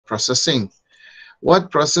processing.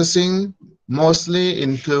 Word processing mostly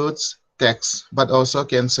includes text, but also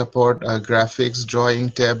can support graphics,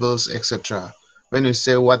 drawing, tables, etc. When we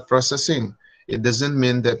say word processing, it doesn't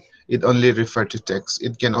mean that it only refers to text.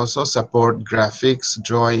 It can also support graphics,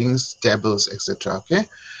 drawings, tables, etc. Okay,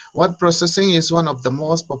 word processing is one of the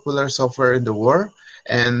most popular software in the world,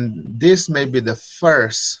 and this may be the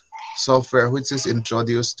first software which is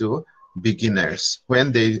introduced to beginners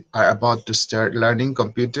when they are about to start learning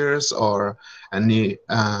computers or any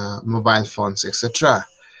mobile phones, etc.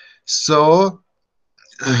 So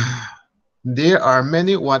there are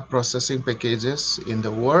many word processing packages in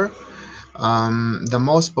the world. The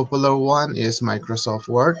most popular one is Microsoft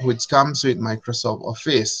Word, which comes with Microsoft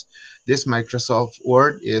Office. This Microsoft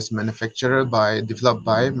Word is developed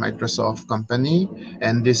by Microsoft company,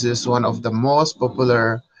 and this is one of the most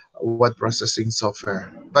popular word processing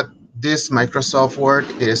software. But this Microsoft Word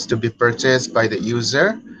is to be purchased by the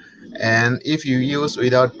user, and if you use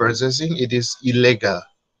without purchasing, it is illegal.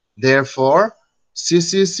 Therefore,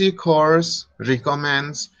 CCC course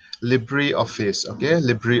recommends LibreOffice, okay,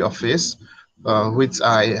 LibreOffice, which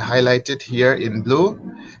I highlighted here in blue,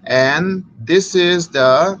 and this is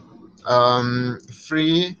the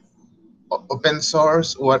free open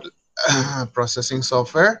source word processing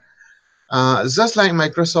software. Just like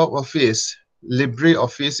Microsoft Office,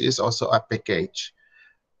 LibreOffice is also a package.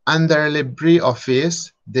 Under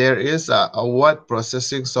LibreOffice, there is a word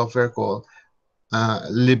processing software called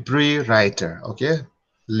LibreWriter, okay,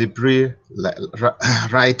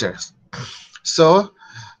 LibreWriters. So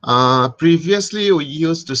previously we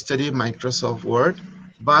used to study Microsoft Word,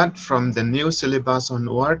 but from the new syllabus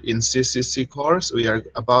onward in CCC course, we are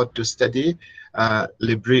about to study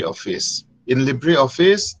LibreOffice. In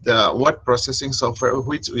LibreOffice, the word processing software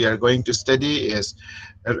which we are going to study is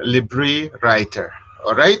LibreWriter.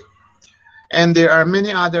 All right. And there are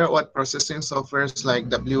many other word processing softwares like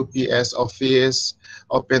WPS Office,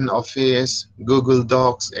 Open Office, Google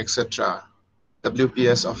Docs, etc.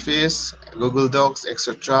 WPS Office, Google Docs,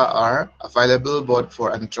 etc. are available both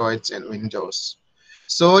for Androids and Windows.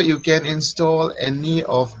 So you can install any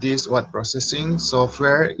of these word processing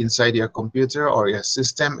software inside your computer or your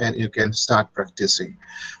system, and you can start practicing.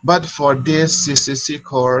 But for this CCC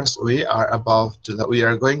course, we are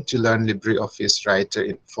going to learn LibreOffice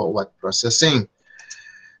Writer for word processing.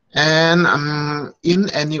 And in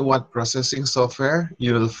any word processing software,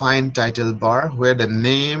 you will find title bar where the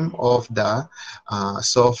name of the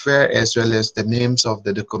software as well as the names of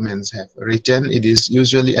the documents have written. It is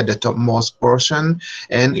usually at the topmost portion,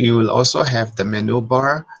 and you will also have the menu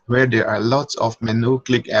bar where there are lots of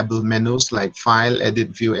clickable menus like file, edit,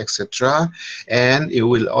 view, etc. And you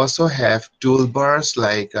will also have toolbars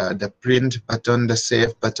like the print button, the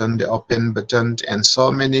save button, the open button, and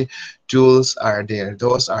so many tools are there.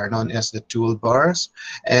 Those are known as the toolbars.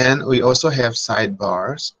 And we also have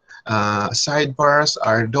sidebars. Sidebars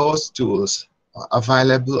are those tools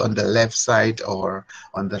available on the left side or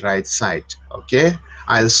on the right side. Okay,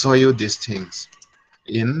 I'll show you these things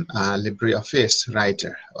in LibreOffice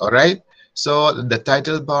Writer. All right, so the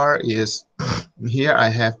title bar is here. I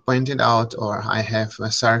have pointed out, or I have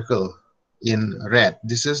a circle in red.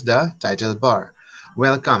 This is the title bar.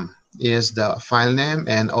 Welcome is the file name,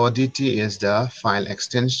 and ODT is the file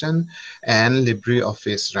extension, and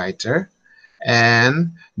LibreOffice Writer.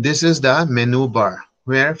 And this is the menu bar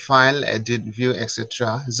where file, edit, view,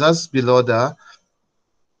 etc. Just below the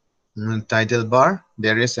title bar,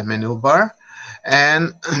 there is a menu bar.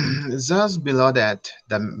 And just below that,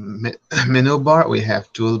 the menu bar, we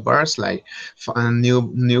have toolbars like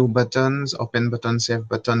new buttons, open button, save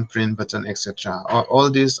button, print button, etc. All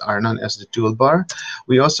these are known as the toolbar.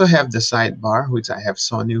 We also have the sidebar, which I have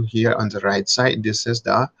shown you here on the right side. This is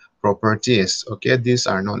the properties. Okay, these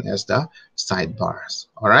are known as the sidebars.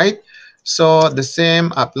 All right. So the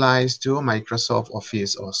same applies to Microsoft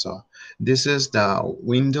Office also. This is the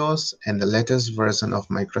Windows and the latest version of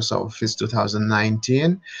Microsoft Office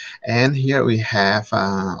 2019. And here we have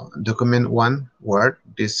document 1 Word.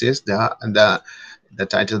 This is the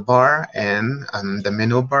title bar, and the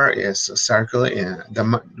menu bar is a circle.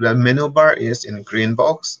 The menu bar is in green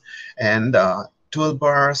box, and the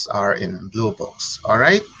toolbars are in blue box. All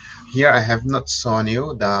right. Here I have not shown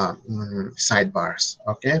you the sidebars.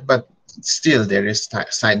 Okay, but still there is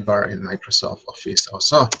sidebar in Microsoft Office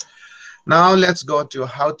also. Now let's go to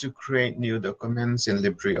how to create new documents in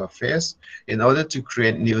LibreOffice. In order to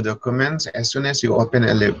create new documents, as soon as you open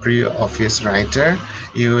a LibreOffice Writer,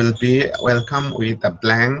 you will be welcome with a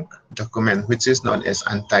blank document, which is known as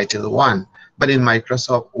Untitled 1. But in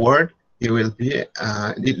Microsoft Word, it will be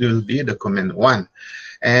document 1.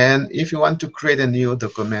 And if you want to create a new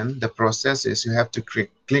document, the process is you have to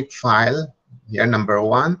click File, here number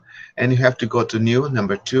 1, and you have to go to New,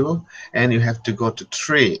 number 2, and you have to go to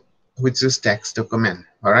 3, which is text document.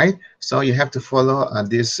 All right, so you have to follow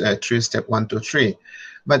this 3-step 1, 2, 3.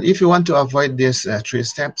 But if you want to avoid these 3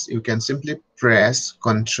 steps, you can simply press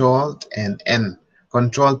Control and N.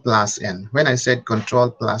 Control plus N. When I said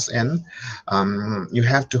Control plus N, you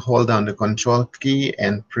have to hold down the Control key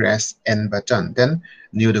and press N button. Then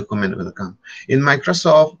new document will come. In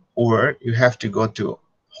Microsoft Word, you have to go to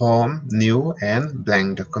Home, New, and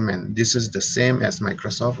Blank Document. This is the same as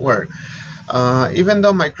Microsoft Word. Even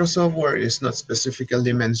though Microsoft Word is not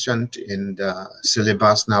specifically mentioned in the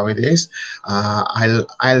syllabus nowadays,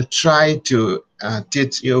 I'll try to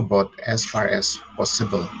teach you both as far as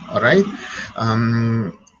possible. All right.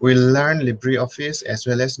 We'll learn LibreOffice as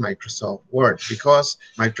well as Microsoft Word because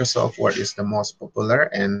Microsoft Word is the most popular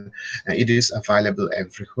and it is available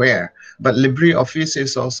everywhere. But LibreOffice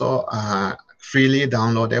is also freely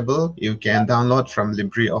downloadable. You can download from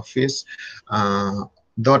LibreOffice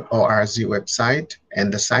 .org website,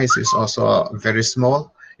 and the size is also very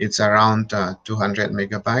small. It's around 200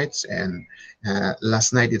 megabytes, and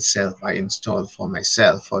last night itself I installed for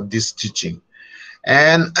myself for this teaching.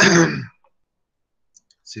 And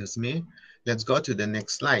excuse me, let's go to the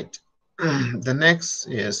next slide. The next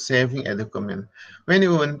is saving a document. When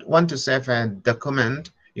you want to save a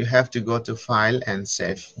document, you have to go to File and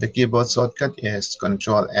Save. The keyboard shortcut is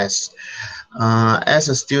Control S. As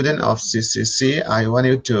a student of CCC, I want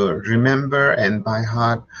you to remember and by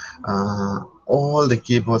heart all the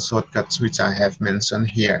keyboard shortcuts which I have mentioned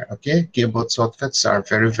here. Okay, keyboard shortcuts are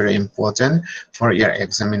very, very important for your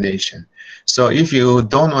examination. So if you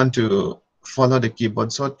don't want to follow the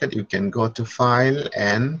keyboard shortcut, you can go to File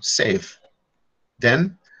and Save.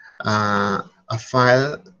 Then a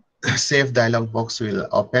file save dialog box will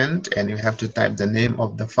open, and you have to type the name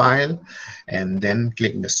of the file and then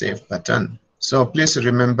click the save button. So please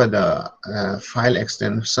remember the file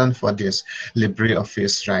extension for this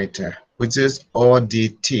LibreOffice Writer, which is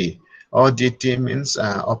ODT. ODT means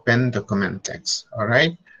Open Document Text. All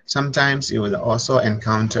right. Sometimes you will also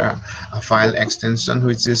encounter a file extension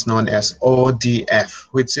which is known as ODF,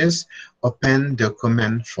 which is Open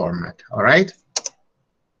Document Format. All right.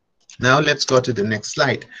 Now let's go to the next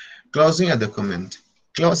slide. Closing a document.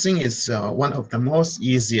 Closing is one of the most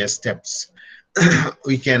easiest steps.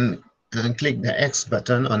 We can click the X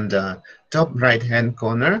button on the top right-hand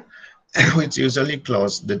corner, which usually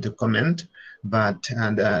closes the document, but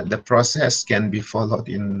the process can be followed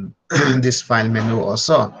in this file menu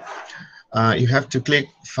also. You have to click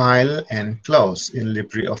File and Close in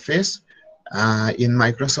LibreOffice. In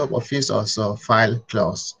Microsoft Office also File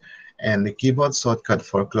Close. And the keyboard shortcut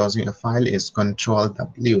for closing a file is Control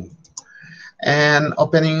W. And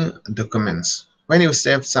opening documents. When you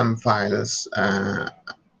save some files,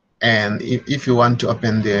 and if you want to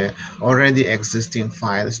open the already existing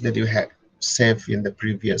files that you had saved in the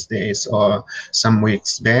previous days or some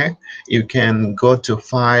weeks back, you can go to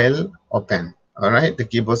File, Open. All right, the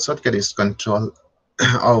keyboard shortcut is Control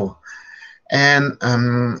O. And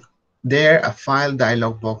there a file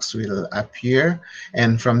dialog box will appear,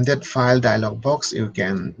 and from that file dialog box you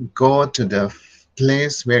can go to the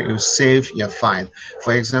place where you save your file.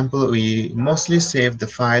 For example, we mostly save the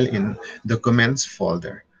file in Documents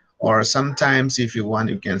folder, or sometimes if you want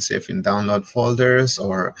you can save in download folders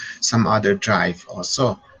or some other drive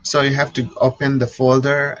also. So you have to open the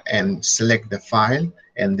folder and select the file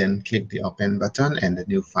and then click the open button and the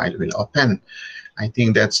new file will open. I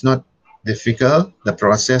think that's not difficult. The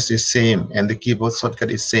process is same and the keyboard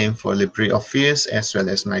shortcut is same for LibreOffice as well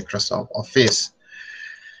as Microsoft Office.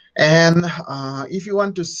 And if you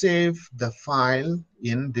want to save the file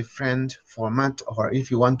in different format, or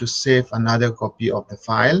if you want to save another copy of the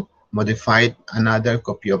file, modify another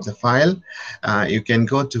copy of the file, you can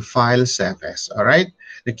go to File, Save As. All right.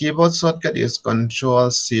 The keyboard shortcut is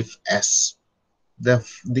Control-Shift-S.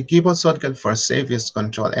 The keyboard shortcut for save is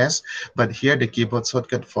Control S, but here the keyboard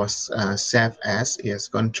shortcut for save as is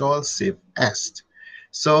Control-Shift S.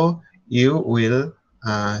 So you will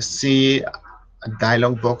see a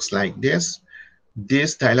dialog box like this.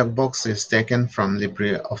 This dialog box is taken from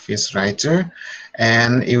LibreOffice Writer,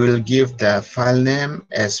 and it will give the file name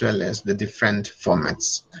as well as the different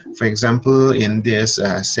formats. For example, in this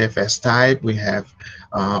save as type, we have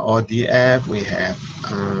ODF, we have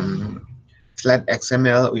flat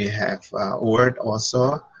XML, we have Word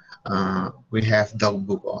also, we have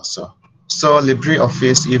DocBook also. So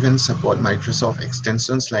LibreOffice even support Microsoft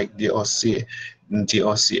extensions like DOCX.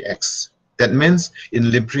 That means in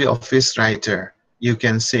LibreOffice Writer, you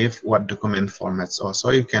can save Word document formats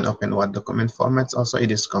also. You can open Word document formats also.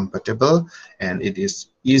 It is compatible and it is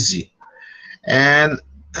easy. And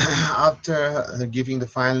after giving the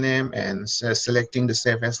file name and selecting the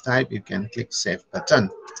save as type, you can click save button.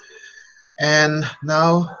 And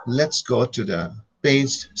now let's go to the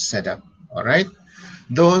page setup. All right.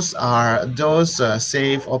 Those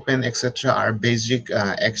save, open, etc. are basic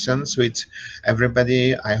actions which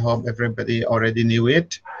everybody, I hope everybody already knew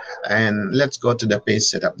it. And let's go to the page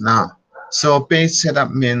setup now. So page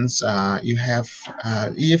setup means you have,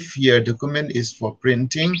 if your document is for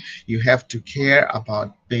printing, you have to care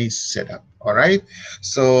about page setup. All right.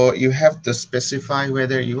 So you have to specify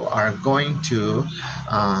whether you are going to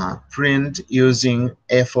print using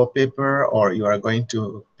A4 paper or you are going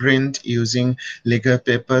to print using legal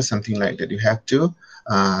paper, something like that. You have to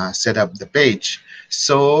set up the page.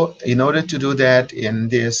 So in order to do that in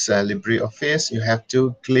this LibreOffice, you have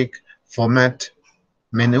to click Format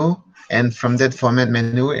menu, and from that format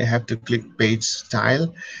menu you have to click page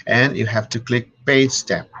style and you have to click page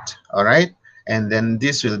tab. All right, and then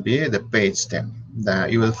this will be the page tab.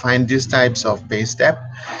 You will find these types of page tab,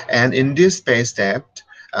 and in this page tab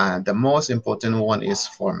the most important one is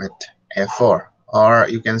format A4, or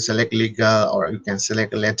you can select legal, or you can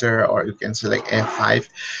select letter, or you can select A5,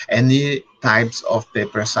 any types of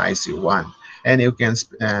paper size you want. And you can,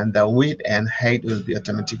 and the width and height will be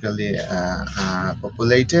automatically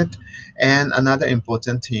populated. And another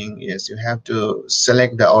important thing is you have to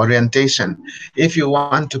select the orientation. If you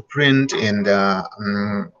want to print in the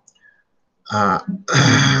uh,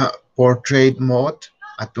 portrait mode,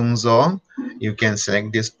 Atungzong, you can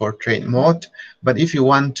select this portrait mode. But if you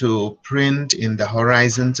want to print in the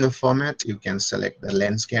horizontal format, you can select the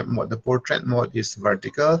landscape mode. The portrait mode is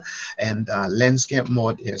vertical and landscape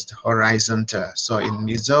mode is horizontal. So in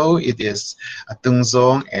Mizo, it is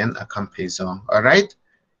Atungzong and Akampezong. All right.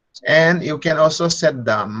 And you can also set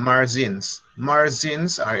the margins.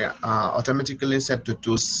 Margins are automatically set to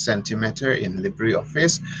 2 centimeter in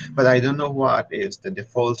LibreOffice, but I don't know what is the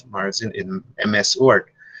default margin in MS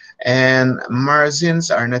Word. And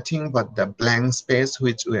margins are nothing but the blank space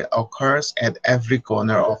which occurs at every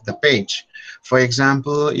corner of the page. For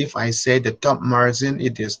example, if I say the top margin,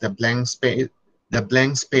 it is the blank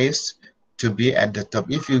space to be at the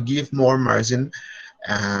top. If you give more margin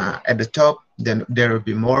at the top, then there will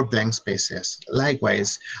be more blank spaces.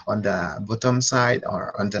 Likewise, on the bottom side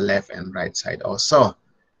or on the left and right side also.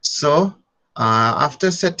 So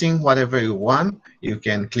after setting whatever you want, you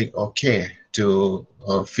can click OK to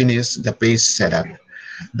finish the page setup.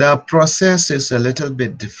 The process is a little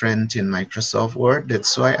bit different in Microsoft Word.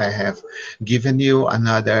 That's why I have given you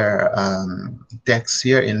another text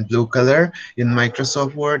here in blue color. In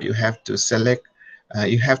Microsoft Word, you have to select,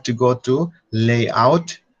 you have to go to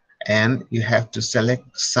Layout, and you have to select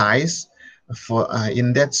Size. For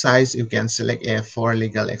in that size, you can select A4,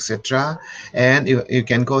 legal, etc. And you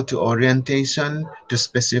can go to orientation to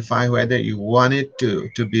specify whether you want it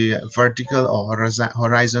to be vertical or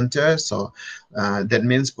horizontal. So that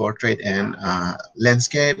means portrait and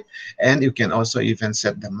landscape. And you can also even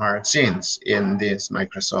set the margins in this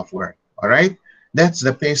Microsoft Word. All right, that's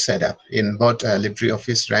the page setup in both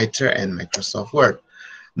LibreOffice Writer and Microsoft Word.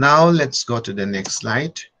 Now let's go to the next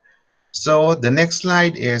slide. So the next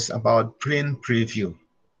slide is about print preview.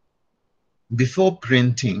 Before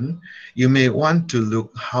printing, you may want to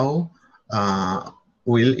look how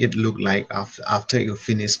will it look like after you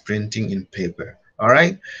finish printing in paper. All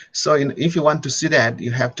right. So if you want to see that,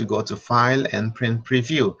 you have to go to File and Print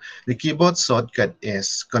Preview. The keyboard shortcut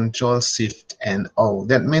is Control Shift and O.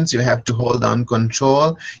 That means you have to hold down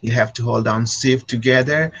Control, you have to hold down Shift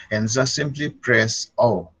together, and just simply press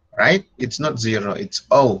O. Right? It's not 0, it's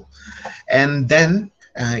O. And then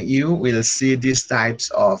you will see these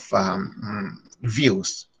types of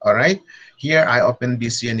views. All right, here I open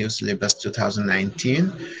BCA New Syllabus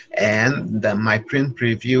 2019, and my print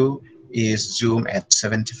preview is zoomed at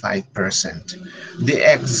 75%.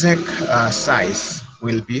 The exact size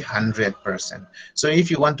will be 100%. So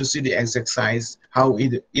if you want to see the exact size, how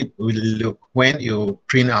it will look when you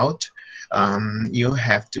print out, you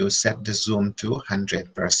have to set the zoom to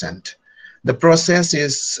 100%. The process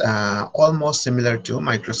is almost similar to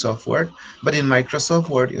Microsoft Word, but in Microsoft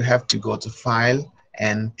Word, you have to go to File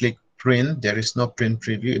and click Print. There is no print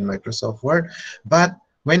preview in Microsoft Word, but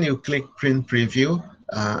when you click Print Preview,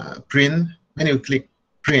 when you click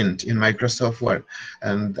Print in Microsoft Word,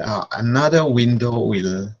 and another window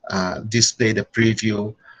will display the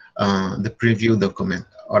preview document.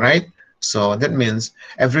 All right. So that means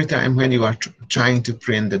every time when you are trying to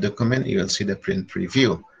print the document, you will see the print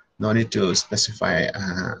preview. No need to specify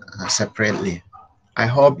separately. I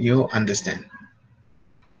hope you understand.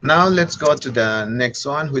 Now let's go to the next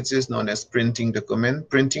one, which is known as printing document.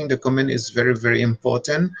 Printing document is very, very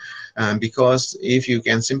important because if you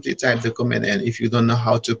can simply type document and if you don't know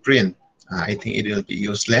how to print, I think it will be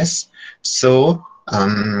useless. So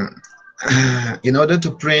in order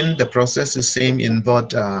to print, the process is same in both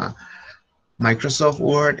Microsoft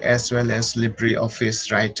Word as well as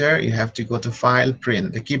LibreOffice Writer. You have to go to File,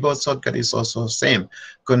 Print. The keyboard shortcut is also same,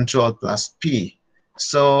 Control plus P.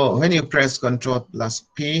 So when you press Control plus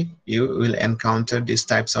P, you will encounter these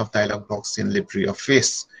types of dialog box in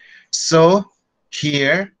LibreOffice. So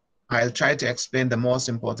here, I'll try to explain the most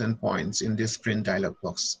important points in this print dialog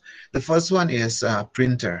box. The first one is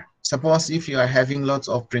printer. Suppose if you are having lots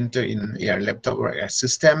of printer in your laptop or your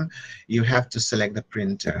system, you have to select the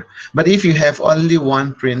printer. But if you have only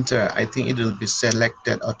one printer, I think it will be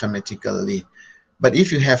selected automatically. But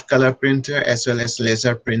if you have color printer as well as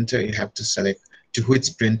laser printer, you have to select to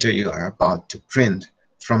which printer you are about to print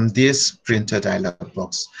from this printer dialog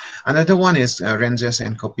box. Another one is ranges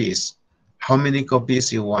and copies. How many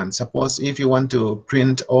copies you want. Suppose if you want to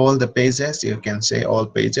print all the pages, you can say all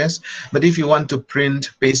pages. But if you want to print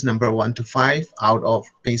page number 1 to 5 out of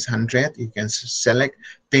page 100, you can select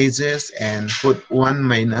pages and put 1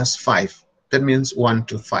 minus 5. That means 1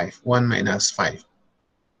 to 5, 1 minus 5.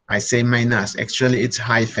 I say minus, actually it's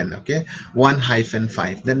hyphen, okay? 1 hyphen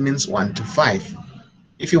 5, that means 1 to 5.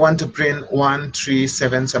 If you want to print 1, 3,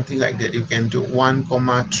 7, something like that, you can do 1,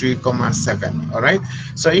 3, 7. All right.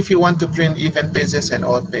 So if you want to print even pages and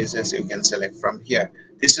odd pages, you can select from here.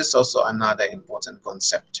 This is also another important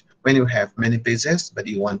concept. When you have many pages, but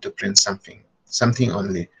you want to print something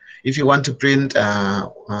only. If you want to print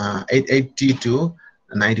 880 to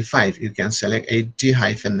 95, you can select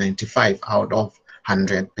 80-95 out of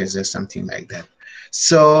 100 pages, something like that.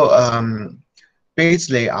 So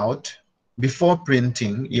page layout. Before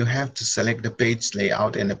printing, you have to select the page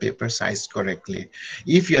layout and the paper size correctly.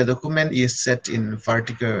 If your document is set in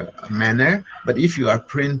vertical manner, but if you are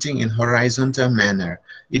printing in horizontal manner,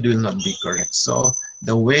 it will not be correct. So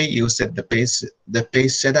the way you set the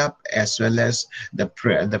page setup as well as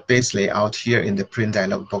the page layout here in the print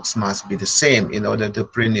dialog box must be the same in order to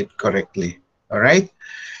print it correctly. All right.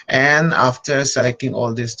 And after selecting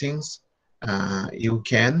all these things, you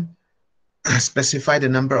can specify the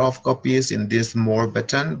number of copies in this more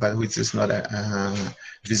button, but which is not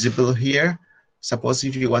visible here. Suppose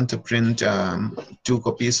if you want to print 2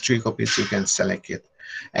 copies, 3 copies, you can select it.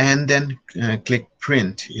 And then click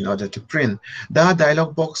print in order to print. The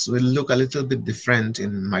dialog box will look a little bit different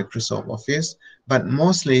in Microsoft Office, but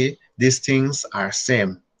mostly these things are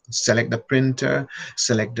same. Select the printer,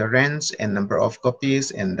 select the range and number of copies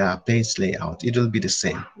and the page layout. It will be the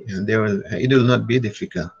same. And it will not be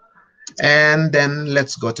difficult. And then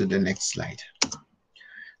let's go to the next slide.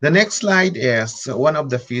 The next slide is one of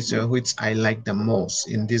the features which I like the most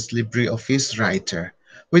in this LibreOffice Writer,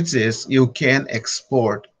 which is you can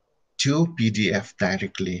export to PDF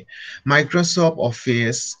directly. Microsoft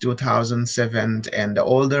Office 2007 and the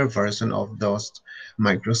older version of those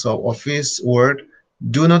Microsoft Office Word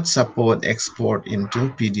do not support export into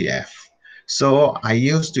PDF. So I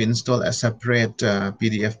used to install a separate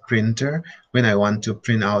PDF printer when I want to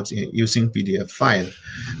print out using PDF file.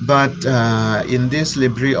 But in this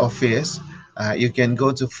LibreOffice, you can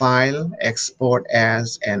go to File, Export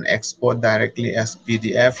As, and export directly as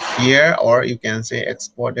PDF here, or you can say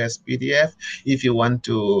export as PDF if you want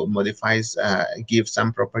to modify, give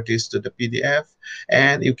some properties to the PDF.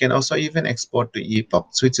 And you can also even export to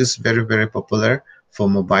EPUB, which is very, very popular for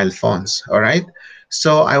mobile phones. All right.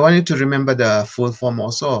 So I want you to remember the full form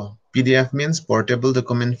also. PDF means portable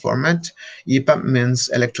document format. EPUB means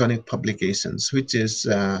electronic publications, which is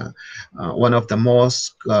one of the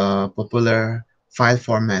most popular file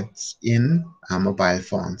formats in mobile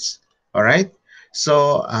phones. All right.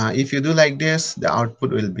 So if you do like this, the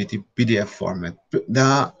output will be the PDF format.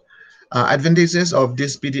 The advantages of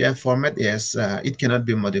this PDF format is it cannot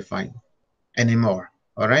be modified anymore.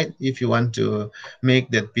 All right. If you want to make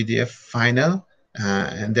that PDF final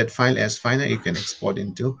and that file as final, you can export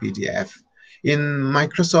into PDF. In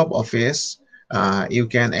Microsoft Office, you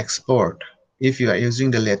can export if you are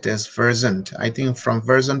using the latest version. I think from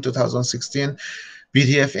version 2016,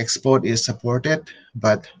 PDF export is supported,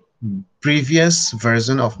 but previous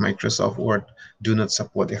version of Microsoft Word do not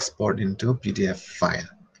support export into PDF file.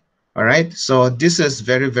 All right, so this is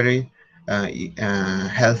very, very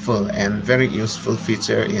helpful and very useful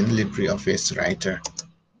feature in LibreOffice Writer.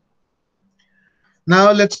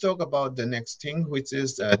 Now let's talk about the next thing, which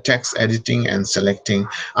is text editing and selecting.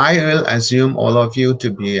 I will assume all of you to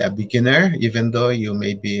be a beginner, even though you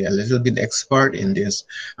may be a little bit expert in this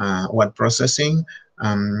word processing.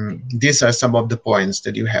 These are some of the points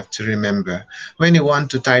that you have to remember. When you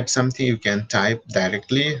want to type something, you can type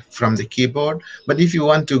directly from the keyboard. But if you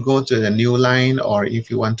want to go to the new line, or if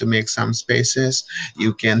you want to make some spaces,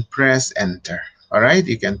 you can press enter. All right,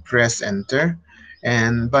 you can press enter.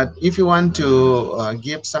 And but if you want to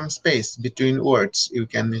give some space between words, you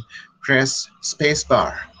can press space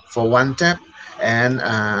bar for one tap, and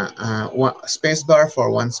space bar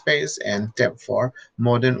for one space, and tab for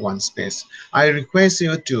more than one space. I request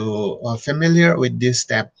you to familiar with this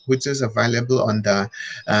tab, which is available on the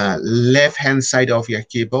left hand side of your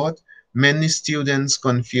keyboard. Many students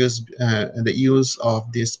confuse the use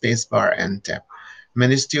of the space bar and tab.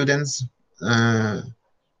 Many students uh,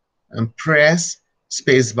 press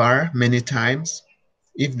spacebar many times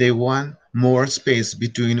if they want more space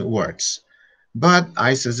between words. But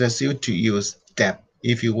I suggest you to use tab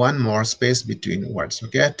if you want more space between words.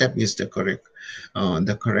 Okay, tab is the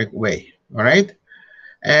correct way. All right.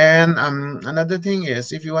 And another thing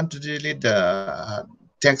is, if you want to delete the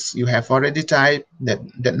text you have already typed,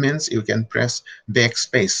 that means you can press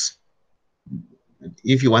backspace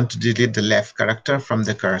if you want to delete the left character from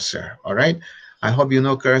the cursor. All right. I hope you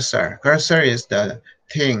know cursor. Cursor is the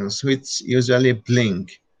things which usually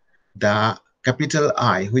blink, the capital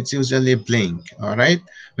I, which usually blink. All right.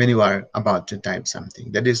 When you are about to type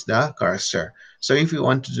something, that is the cursor. So if you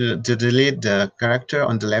want to delete the character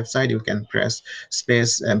on the left side, you can press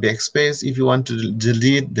space and backspace. If you want to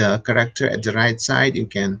delete the character at the right side, you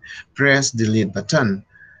can press delete button.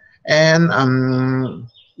 And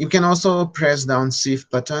you can also press down shift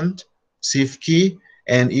button, shift key,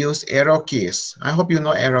 and use arrow keys. I hope you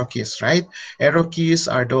know arrow keys, right? Arrow keys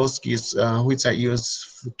are those keys which are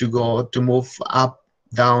used to go to move up,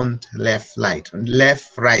 down, left,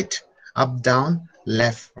 right, up, down,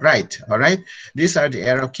 left, right. All right. These are the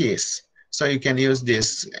arrow keys. So you can use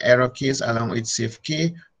these arrow keys along with shift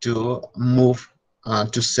key to move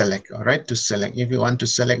to select. All right, to select. If you want to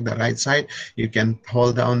select the right side, you can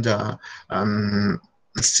hold down the um,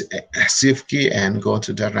 shift key and go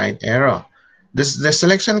to the right arrow. The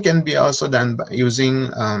selection can be also done by using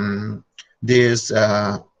this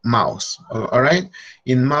mouse. All right,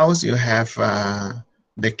 in mouse you have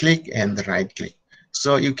the click and the right click.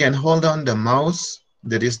 So you can hold on the mouse,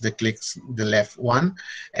 that is the clicks, the left one,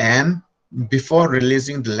 and before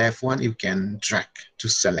releasing the left one, you can drag to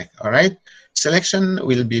select. All right. Selection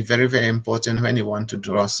will be very, very important when you want to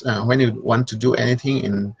draw, when you want to do anything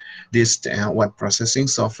in this word processing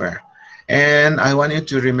software. And I want you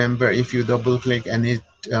to remember, if you double click any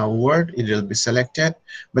word, it will be selected.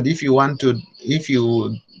 But if you want to, if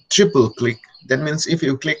you triple click, that means if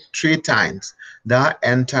you click 3 times, the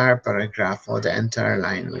entire paragraph or the entire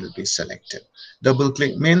line will be selected. Double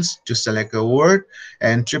click means to select a word,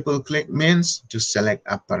 and triple click means to select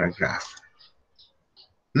a paragraph.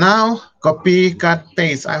 Now, copy, cut,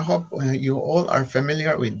 paste. I hope you all are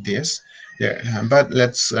familiar with this. There, but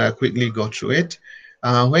let's quickly go through it.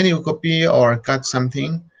 When you copy or cut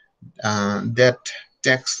something, that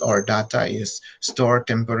text or data is stored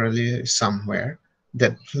temporarily somewhere.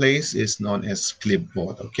 That place is known as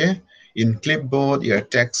clipboard. Okay, in clipboard, your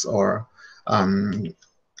text or um,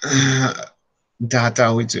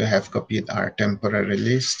 data which you have copied are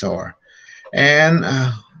temporarily stored. And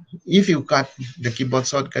if you cut, the keyboard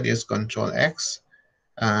shortcut is Control X.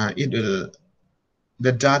 It will,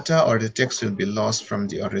 the data or the text will be lost from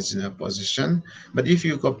the original position. But if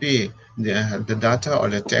you copy, the data or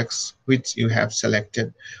the text which you have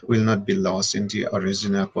selected will not be lost in the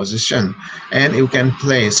original position. And you can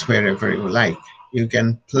place wherever you like. You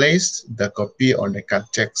can place the copy or the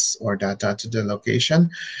cut text or data to the location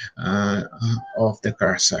of the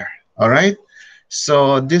cursor. All right.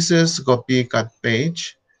 So this is copy cut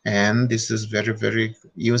page, and this is very, very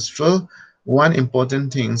useful. One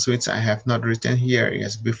important thing which I have not written here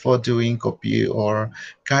is, before doing copy or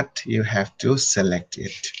cut, you have to select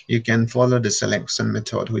it. You can follow the selection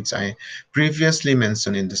method which I previously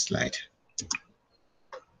mentioned in the slide.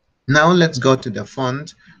 Now let's go to the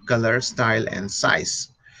font, color, style, and size.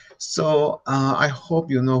 So I hope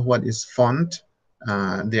you know what is font.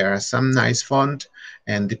 There are some nice font,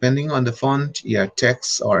 and depending on the font, your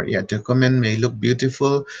text or your document may look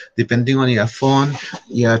beautiful. Depending on your font,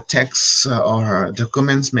 your text or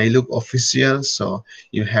documents may look official. So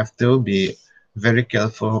you have to be very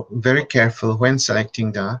careful when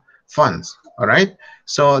selecting the fonts. All right.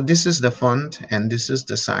 So this is the font and this is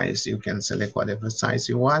the size. You can select whatever size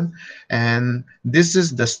you want. And this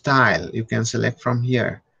is the style. You can select from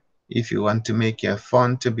here. If you want to make your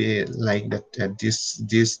font to be like that,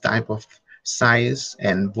 this type of size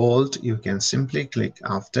and bold, you can simply click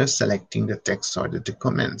after selecting the text or the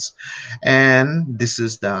documents. And this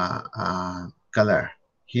is the color.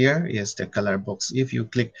 Here is the color box. If you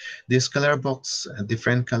click this color box, a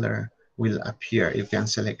different color will appear. You can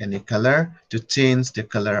select any color to change the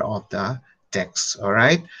color of the text. All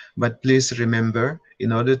right, but please remember,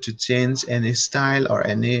 in order to change any style or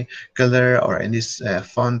any color or any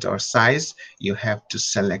font or size, you have to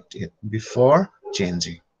select it before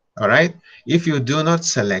changing. All right, if you do not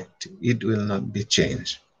select, it will not be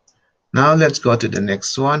changed. Now let's go to the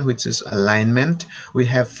next one, which is alignment. We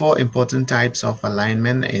have four important types of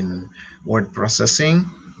alignment in word processing,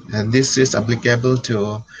 and this is applicable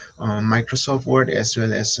to Microsoft Word as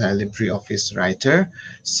well as LibreOffice Writer.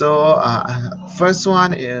 So first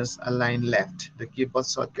one is align left. The keyboard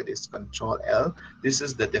shortcut is Control L. This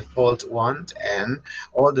is the default one, and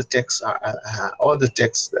all the text are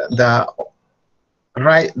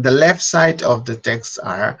the left side of the text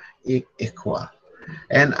are equal.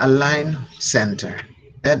 And align center.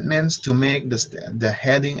 That means to make the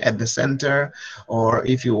heading at the center, or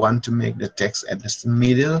if you want to make the text at the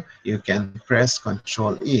middle, you can press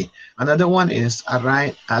Control E. Another one is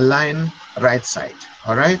align right side.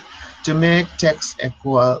 All right, to make text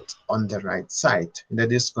equal on the right side,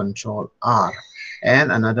 that is Control R.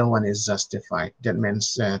 And another one is justify. That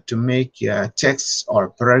means to make your text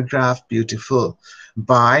or paragraph beautiful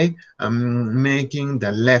by making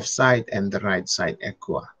the left side and the right side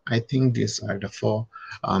equal. I think these are the four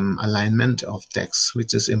alignment of text,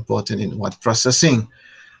 which is important in word processing.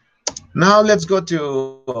 Now let's go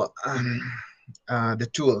to the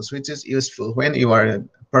tools, which is useful when you are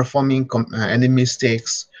performing any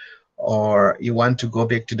mistakes, or you want to go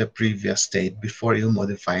back to the previous state before you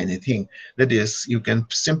modify anything. That is, you can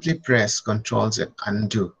simply press Ctrl Z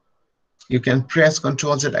undo. You can press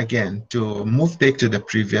Ctrl Z again to move back to the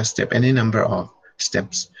previous step, any number of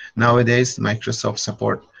steps. Nowadays, Microsoft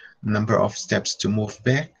support number of steps to move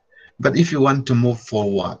back. But if you want to move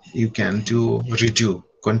forward, you can do redo,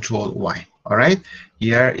 Ctrl Y. All right.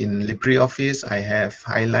 Here in LibreOffice, I have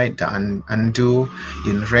highlight the undo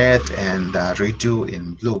in red and redo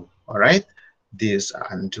in blue. All right. This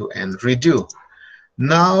undo and redo.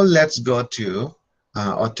 Now let's go to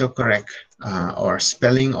autocorrect or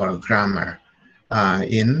spelling or grammar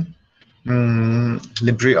in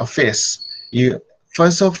LibreOffice.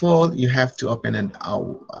 First of all, you have to open an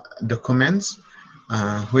documents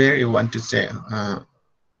where you want to say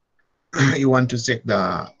you want to check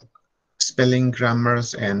the spelling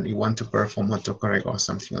grammars and you want to perform autocorrect or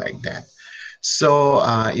something like that. So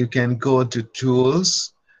you can go to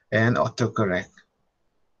tools and autocorrect.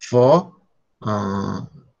 For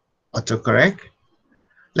autocorrect,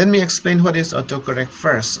 let me explain what is autocorrect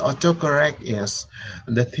first. Autocorrect is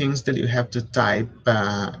the things that you have to type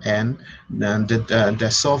and the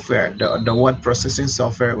software, the word processing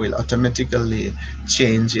software will automatically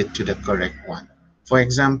change it to the correct one. For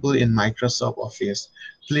example, in Microsoft Office,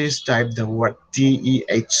 please type the word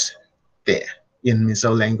TEH there. In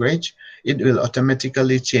Mizo language, it will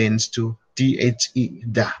automatically change to THE,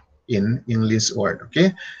 da, in English word.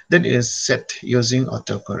 Okay, that is set using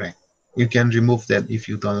autocorrect. You can remove that if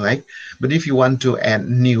you don't like, but if you want to add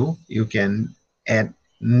new, you can add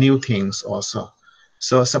new things also.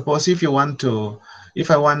 So suppose if I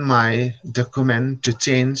want my document to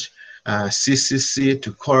change CCC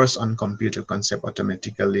to course on computer concept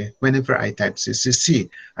automatically, whenever I type CCC,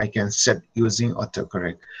 I can set using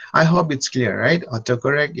autocorrect. I hope it's clear, right?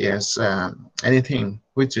 Autocorrect is anything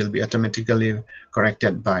which will be automatically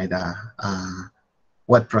corrected by the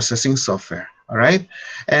word processing software. All right,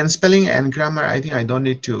 and spelling and grammar, I think I don't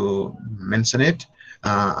need to mention it.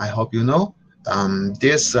 I hope you know.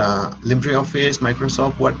 This LibreOffice,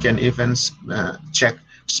 Microsoft Word can even check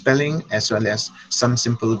spelling as well as some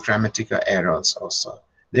simple grammatical errors also.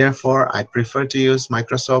 Therefore, I prefer to use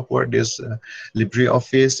Microsoft Word, this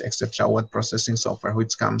LibreOffice, etc. word processing software,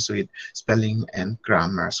 which comes with spelling and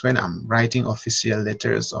grammars when I'm writing official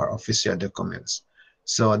letters or official documents.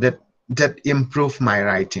 So that improve my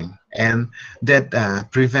writing and that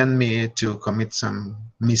prevent me to commit some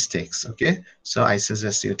mistakes. Okay, so I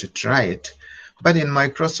suggest you to try it. But in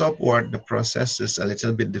Microsoft Word, the process is a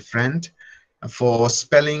little bit different. For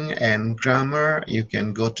spelling and grammar, you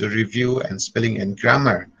can go to review and spelling and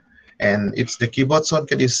grammar. and it's the keyboard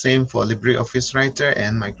shortcut is same for LibreOffice Writer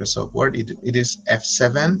and Microsoft Word. It is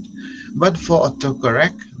F7, but for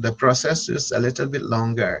autocorrect the process is a little bit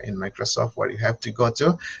longer. In Microsoft Word you have to go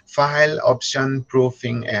to File, Option,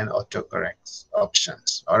 Proofing, and Autocorrect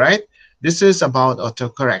options. All right, this is about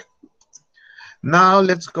autocorrect. Now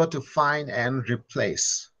let's go to find and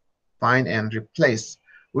replace. Find and replace.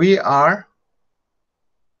 We are,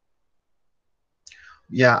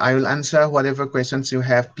 yeah, I will answer whatever questions you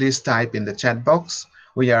have. Please type in the chat box.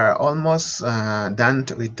 We are almost done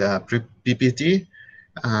with the PPT.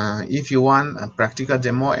 If you want a practical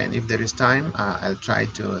demo and if there is time, I'll try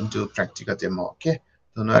to do practical demo. Okay,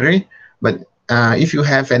 don't worry. But if you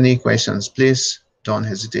have any questions, please don't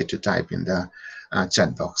hesitate to type in the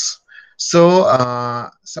chat box. So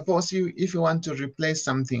suppose if you want to replace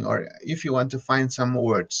something, or if you want to find some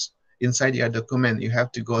words inside your document, you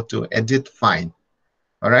have to go to Edit, Find.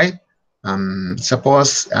 All right.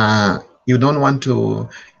 Suppose you don't want to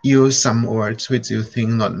use some words which you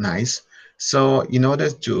think not nice. So in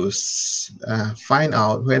order to find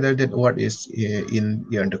out whether that word is in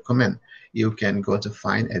your document, you can go to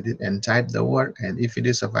Find, Edit, and type the word. And if it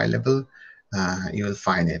is available, you will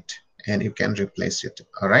find it and you can replace it.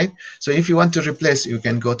 All right. So if you want to replace, you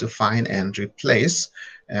can go to Find and Replace,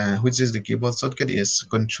 which is the keyboard shortcut is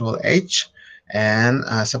Control H. And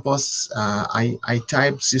suppose I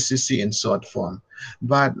type CCC in short form,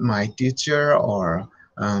 but my teacher or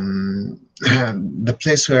the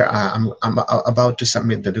place where I'm about to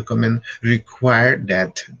submit the document require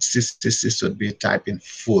that CCC should be typed in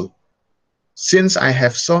full. Since I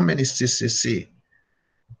have so many CCC,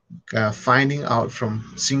 finding out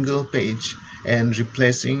from single page and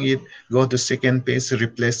replacing it, go to second page,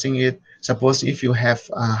 replacing it. Suppose if you have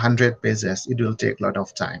 100 pages, it will take a lot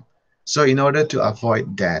of time. So in order to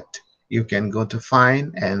avoid that, you can go to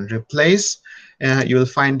Find and Replace. You will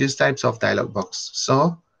find these types of dialog box.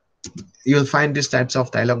 So you'll find these types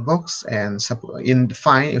of dialog box, and in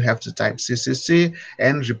Find you have to type CCC,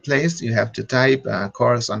 and Replace you have to type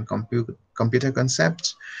course on computer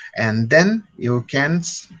concepts, and then you can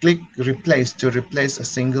click Replace to replace a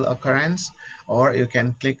single occurrence, or you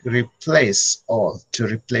can click Replace All to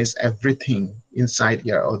replace everything inside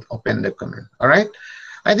your open document. All right,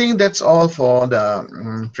 I think that's all for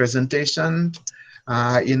the presentation.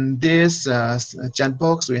 In this chat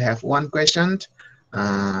box we have one question.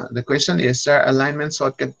 The question is, sir, alignment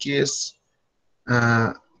shortcut keys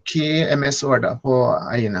key MS Word po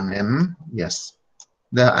ay ng M? Yes.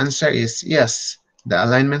 The answer is yes. The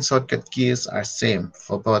alignment shortcut keys are same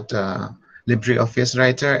for both LibreOffice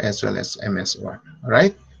Writer as well as MS Word. All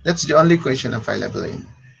right. That's the only question available in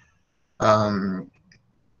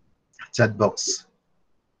chat box.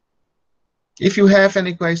 If you have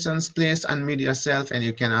any questions, please unmute yourself and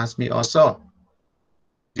you can ask me also.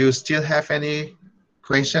 Do you still have any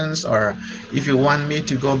questions, or if you want me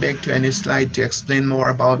to go back to any slide to explain more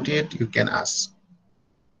about it, you can ask.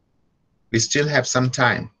 We still have some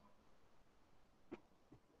time.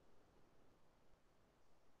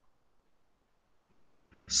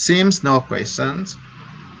 Seems no questions.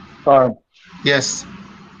 Sir, Yes.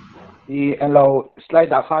 allow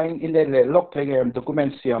slide akain ilele lock tegem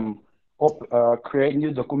document siam create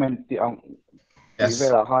new document ti ang Yes.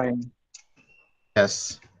 vera akain.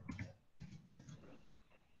 Yes.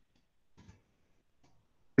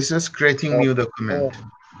 This is creating new document.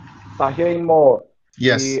 Tahirin mo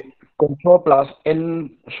Yes. control plus n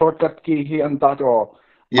shortcut key hi ang tato.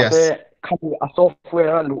 Yes. Mate kami a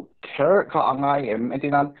software lu care ka angay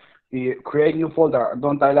entinan create new folder.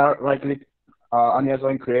 Don't tyler right click anya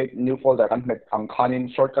join create new folder kan met ang kanin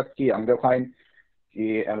shortcut key ang kain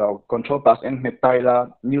control plus n met tyler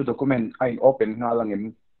new document ay open nga lang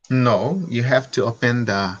im. No, you have to open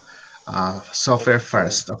the software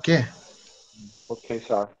first. Okay. Okay,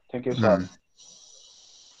 sir. Thank you, sir.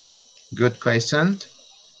 Good question.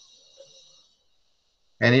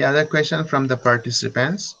 Any other question from the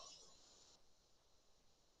participants?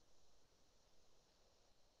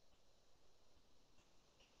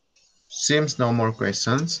 Seems no more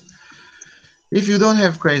questions. If you don't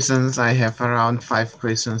have questions, I have around 5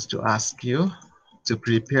 questions to ask you to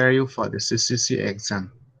prepare you for the CCC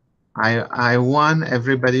exam. I want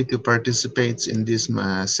everybody to participate in these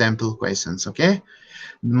sample questions, okay?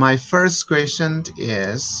 My first question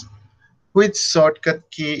is, which shortcut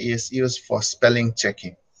key is used for spelling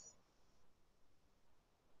checking?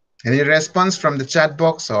 Any response from the chat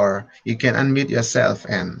box, or you can unmute yourself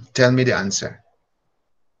and tell me the answer.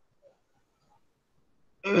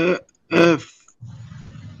 F.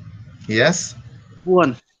 Yes?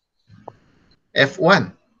 F1.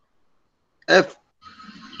 F1.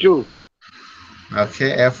 F2.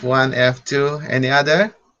 Okay, F1, F2. Any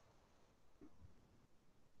other?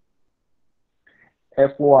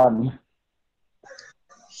 F1.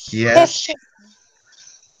 Yes. F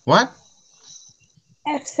What?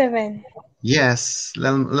 F7. Yes,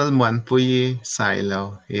 Lelmuan Puyi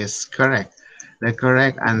Silo is correct. The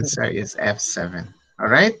correct answer is F7. All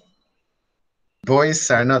right? Boys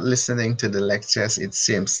are not listening to the lectures, it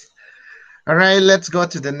seems. All right, let's go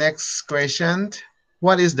to the next question.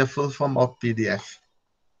 What is the full form of PDF?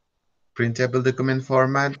 Printable document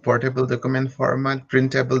format, portable document format,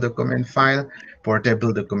 printable document file,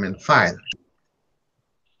 portable document file.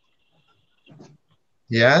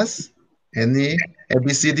 Yes? Any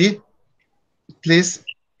ABCD? Please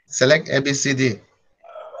select ABCD.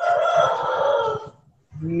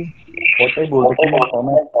 Portable document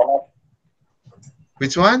format.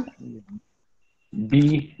 Which one?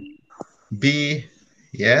 B. B. B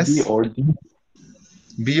Yes. or D.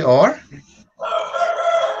 B or?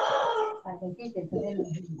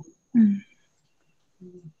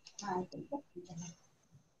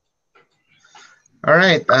 All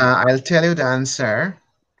right, I'll tell you the answer.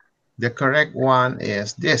 The correct one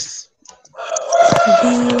is this.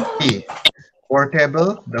 B.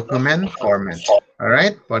 Portable document format. All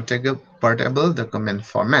right, portable document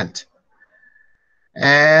format.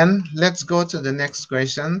 And let's go to the next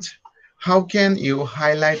question. How can you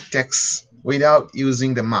highlight text without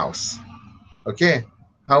using the mouse? Okay,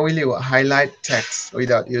 how will you highlight text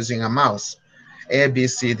without using a mouse? A, B,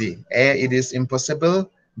 C, D. A, it is impossible.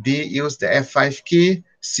 B, use the F5 key.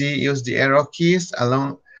 C, use the arrow keys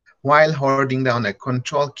along while holding down a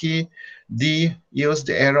control key. D, use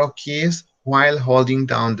the arrow keys while holding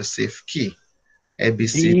down the shift key. A, B,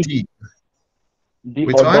 C, D. D. D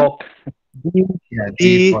Which for one? dog. D, Yeah,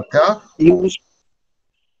 D D for dog. use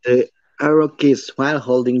the arrow keys while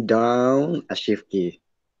holding down a shift key.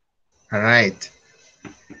 All right.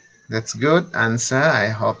 That's good answer. I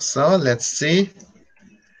hope so. Let's see.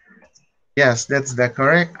 Yes, that's the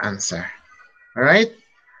correct answer. All right.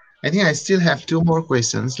 I think I still have two more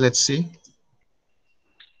questions. Let's see.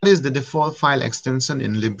 What is the default file extension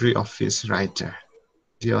in LibreOffice Writer?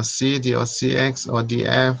 DOC, DOCX, or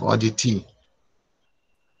DF, or DT?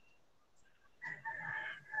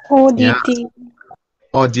 Yeah, ODT.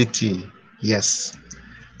 ODT. Yes,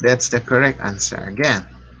 that's the correct answer again.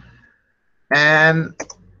 And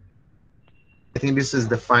I think this is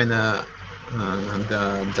the final,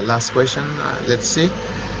 the last question. Let's see.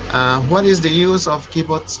 What is the use of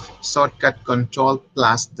keyboard shortcut Control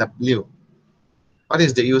plus W? What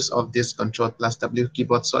is the use of this Control plus W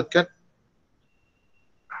keyboard shortcut?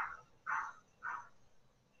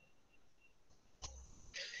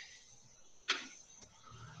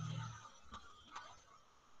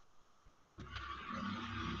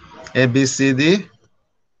 A, B, C, D.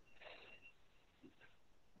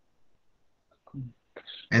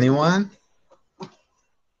 Anyone?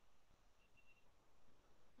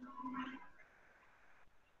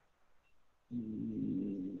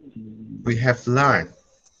 We have learned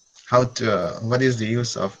how to what is the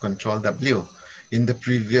use of Control W in the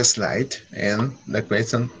previous slide, and the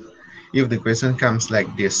question, if the question comes like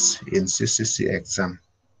this in CCC exam,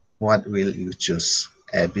 what will you choose?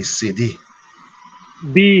 A, B, C, D.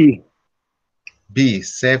 B. B,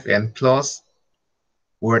 save and close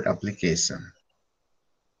word application.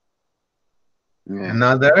 Yeah.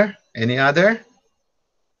 Another? Any other?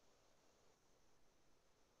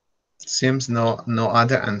 Seems no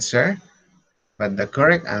other answer, but the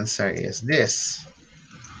correct answer is this.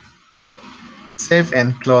 Save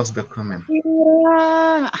and close document.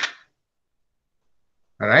 Yeah.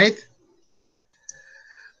 All right.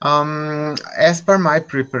 As per my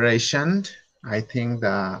preparation, I think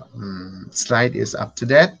the slide is up to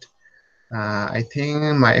date. I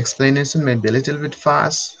think my explanation may be a little bit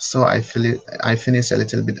fast, so I finish a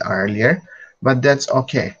little bit earlier, but that's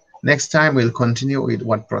okay. Next time we'll continue with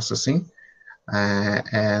word processing.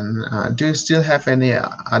 Do you still have any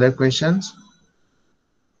other questions?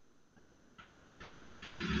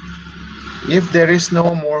 If there is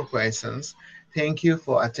no more questions, thank you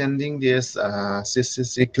for attending this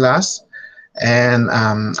CCC class. And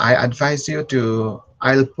I advise you to,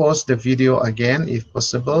 I'll post the video again if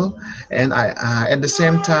possible. And at the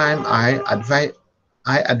same time, I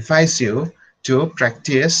advise you to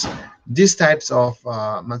practice these types of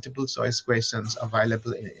multiple choice questions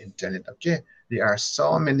available in internet. Okay, there are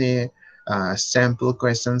so many sample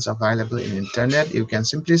questions available in internet. You can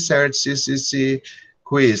simply search CCC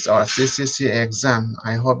quiz or CCC exam.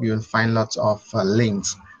 I hope you'll find lots of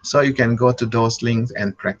links, so you can go to those links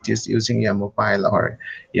and practice using your mobile or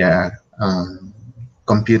your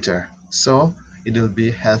computer. So it will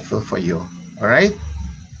be helpful for you. All right.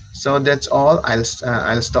 So that's all. I'll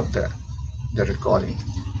stop the recording.